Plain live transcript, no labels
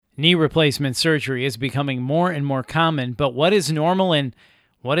Knee replacement surgery is becoming more and more common, but what is normal and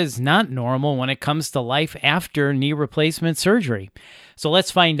what is not normal when it comes to life after knee replacement surgery? So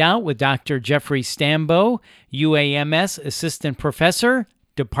let's find out with Dr. Jeffrey Stambo, UAMS Assistant Professor,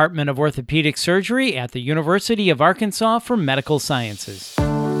 Department of Orthopedic Surgery at the University of Arkansas for Medical Sciences.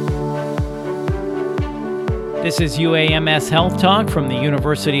 This is UAMS Health Talk from the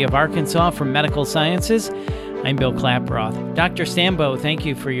University of Arkansas for Medical Sciences. I'm Bill Klaproth. Dr. Stambo, thank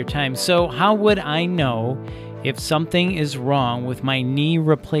you for your time. So how would I know if something is wrong with my knee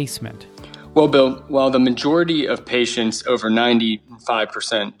replacement? Well, Bill, while the majority of patients, over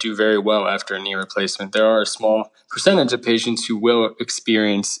 95%, do very well after a knee replacement, there are a small percentage of patients who will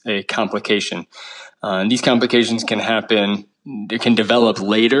experience a complication. These complications can happen, it can develop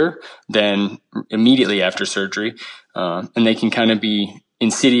later than immediately after surgery, and they can kind of be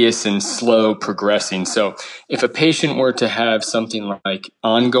insidious and slow progressing. So if a patient were to have something like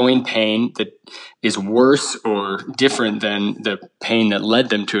ongoing pain that is worse or different than the pain that led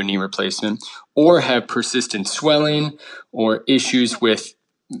them to a knee replacement, or have persistent swelling or issues with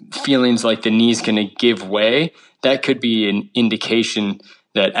feelings like the knee's going to give way, that could be an indication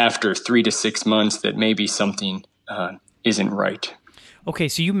that after 3 to 6 months that maybe something isn't right. Okay,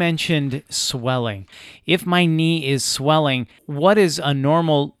 so you mentioned swelling. If my knee is swelling, what is a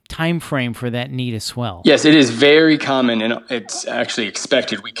normal time frame for that knee to swell? Yes, it is very common, and it's actually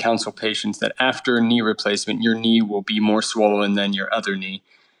expected. We counsel patients that after a knee replacement, your knee will be more swollen than your other knee.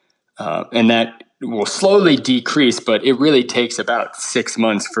 And that will slowly decrease, but it really takes about 6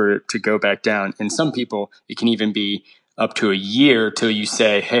 months for it to go back down. And some people, it can even be up to a year till you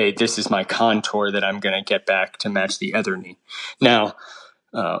say, hey, this is my contour that I'm going to get back to match the other knee. Now,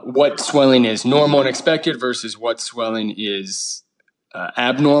 what swelling is normal and expected versus what swelling is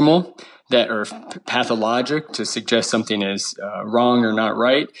abnormal that or pathologic to suggest something is wrong or not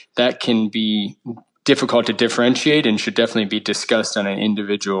right, that can be difficult to differentiate and should definitely be discussed on an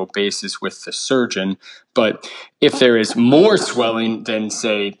individual basis with the surgeon. But if there is more swelling than,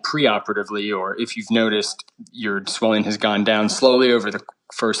 say, preoperatively, or if you've noticed your swelling has gone down slowly over the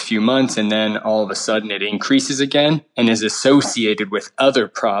first few months and then all of a sudden it increases again and is associated with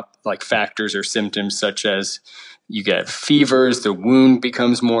other like factors or symptoms such as you get fevers, the wound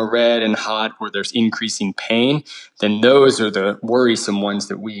becomes more red and hot, or there's increasing pain, then those are the worrisome ones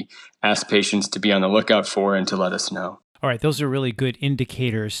that we ask patients to be on the lookout for and to let us know. All right, those are really good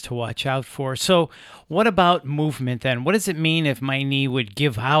indicators to watch out for. So what about movement then? What does it mean if my knee would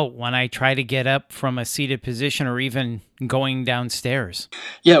give out when I try to get up from a seated position or even going downstairs?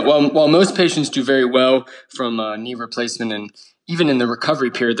 Yeah, well, while most patients do very well from knee replacement, and even in the recovery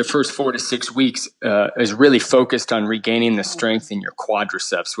period, the first 4 to 6 weeks is really focused on regaining the strength in your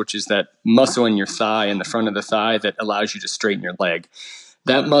quadriceps, which is that muscle in your thigh, in the front of the thigh, that allows you to straighten your leg.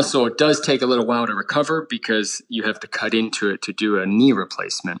 That muscle, it does take a little while to recover because you have to cut into it to do a knee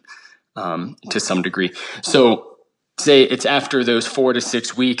replacement to some degree. So say it's after those 4 to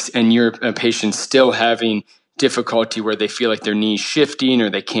 6 weeks and you're a patient still having difficulty where they feel like their knee's shifting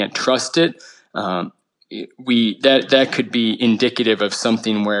or they can't trust it, that could be indicative of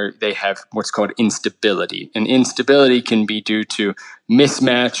something where they have what's called instability. And instability can be due to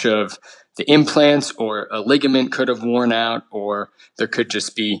mismatch of the implants, or a ligament could have worn out, or there could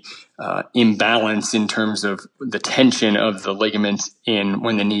just be imbalance in terms of the tension of the ligaments in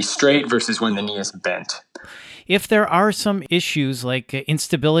when the knee's straight versus when the knee is bent. If there are some issues like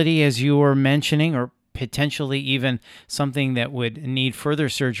instability, as you were mentioning, or potentially even something that would need further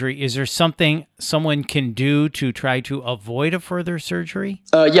surgery, is there something someone can do to try to avoid a further surgery?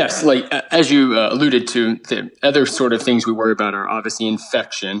 Yes, like as you alluded to, the other sort of things we worry about are obviously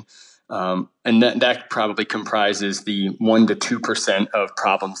infection. And that probably comprises the 1% to 2% of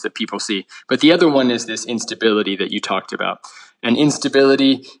problems that people see. But the other one is this instability that you talked about. And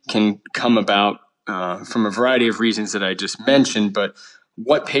instability can come about from a variety of reasons that I just mentioned, but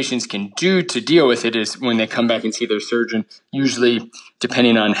what patients can do to deal with it is when they come back and see their surgeon, usually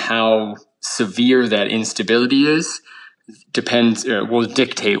depending on how severe that instability is, will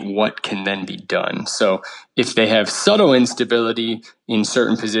dictate what can then be done. So if they have subtle instability in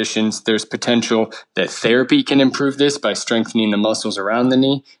certain positions, there's potential that therapy can improve this by strengthening the muscles around the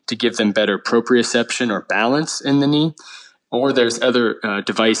knee to give them better proprioception or balance in the knee. Or there's other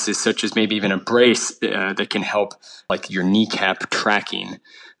devices such as maybe even a brace that can help, like your kneecap tracking,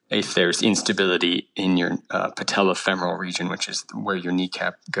 if there's instability in your patellofemoral region, which is where your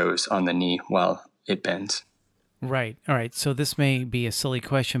kneecap goes on the knee while it bends. Right. All right. So this may be a silly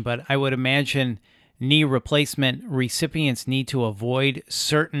question, but I would imagine knee replacement recipients need to avoid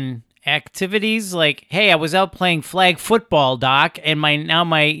certain activities like, hey, I was out playing flag football, doc, and now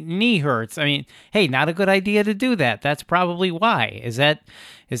my knee hurts. I mean, hey, not a good idea to do that. That's probably why. Is that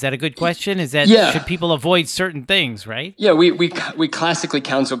a good question? Should people avoid certain things, right? Yeah, we classically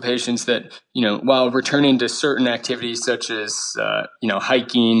counsel patients that, while returning to certain activities such as,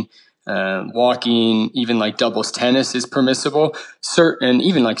 hiking, walking, even like doubles tennis is permissible. And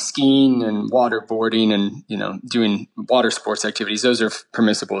even like skiing and waterboarding and, doing water sports activities, those are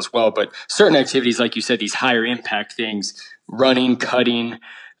permissible as well. But certain activities, like you said, these higher impact things, running, cutting,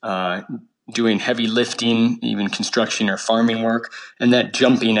 doing heavy lifting, even construction or farming work, and that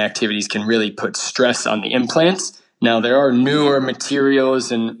jumping activities can really put stress on the implants. Now, there are newer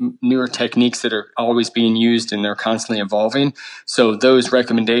materials and newer techniques that are always being used, and they're constantly evolving. So those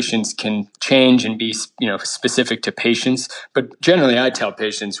recommendations can change and be, specific to patients. But generally, I tell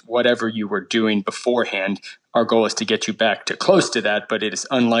patients, whatever you were doing beforehand, our goal is to get you back to close to that, but it is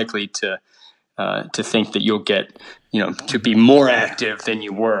unlikely to think that you'll get, to be more active than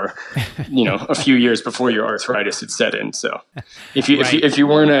you were, a few years before your arthritis had set in. So if you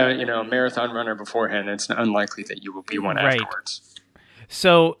weren't a marathon runner beforehand, it's unlikely that you will be one afterwards.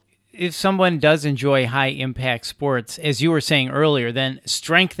 So if someone does enjoy high impact sports, as you were saying earlier, then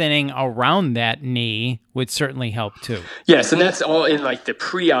strengthening around that knee would certainly help too. Yes. And that's all in like the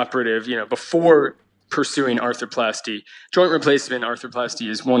preoperative, before pursuing arthroplasty. Joint replacement arthroplasty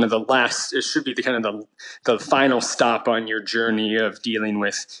is one of the last, it should be the final stop on your journey of dealing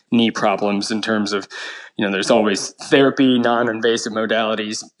with knee problems in terms of, there's always therapy, non-invasive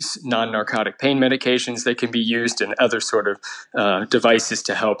modalities, non-narcotic pain medications that can be used, and other sort of devices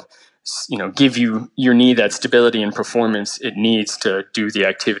to help give your knee that stability and performance it needs to do the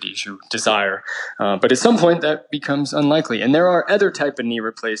activities you desire. But at some point that becomes unlikely. And there are other type of knee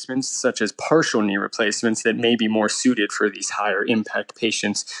replacements, such as partial knee replacements, that may be more suited for these higher impact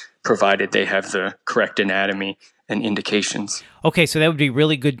patients, provided they have the correct anatomy and indications. Okay, so that would be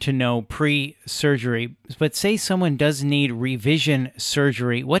really good to know pre-surgery. But say someone does need revision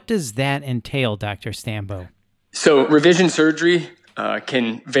surgery. What does that entail, Dr. Stambo? So revision surgery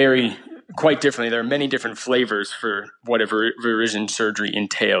can vary quite differently. There are many different flavors for whatever revision surgery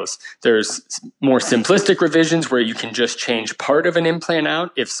entails. There's more simplistic revisions where you can just change part of an implant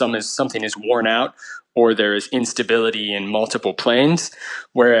out if something is worn out or there is instability in multiple planes,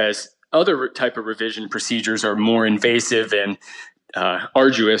 whereas other type of revision procedures are more invasive and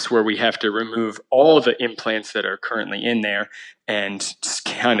arduous, where we have to remove all of the implants that are currently in there and just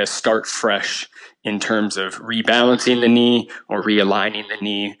kind of start fresh in terms of rebalancing the knee or realigning the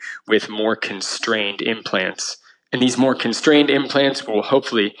knee with more constrained implants. And these more constrained implants will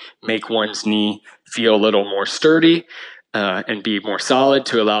hopefully make one's knee feel a little more sturdy and be more solid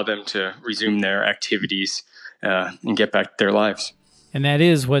to allow them to resume their activities and get back to their lives. And that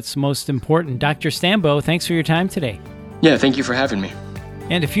is what's most important. Dr. Stambo, thanks for your time today. Yeah, thank you for having me.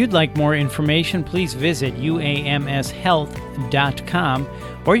 And if you'd like more information, please visit uamshealth.com,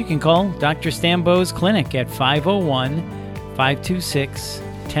 or you can call Dr. Stambo's clinic at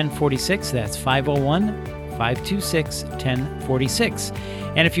 501-526-1046. That's 501-526-1046.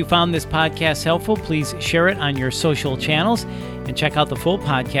 And if you found this podcast helpful, please share it on your social channels and check out the full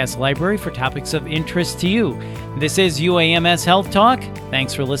podcast library for topics of interest to you. This is UAMS Health Talk.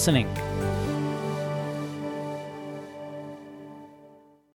 Thanks for listening.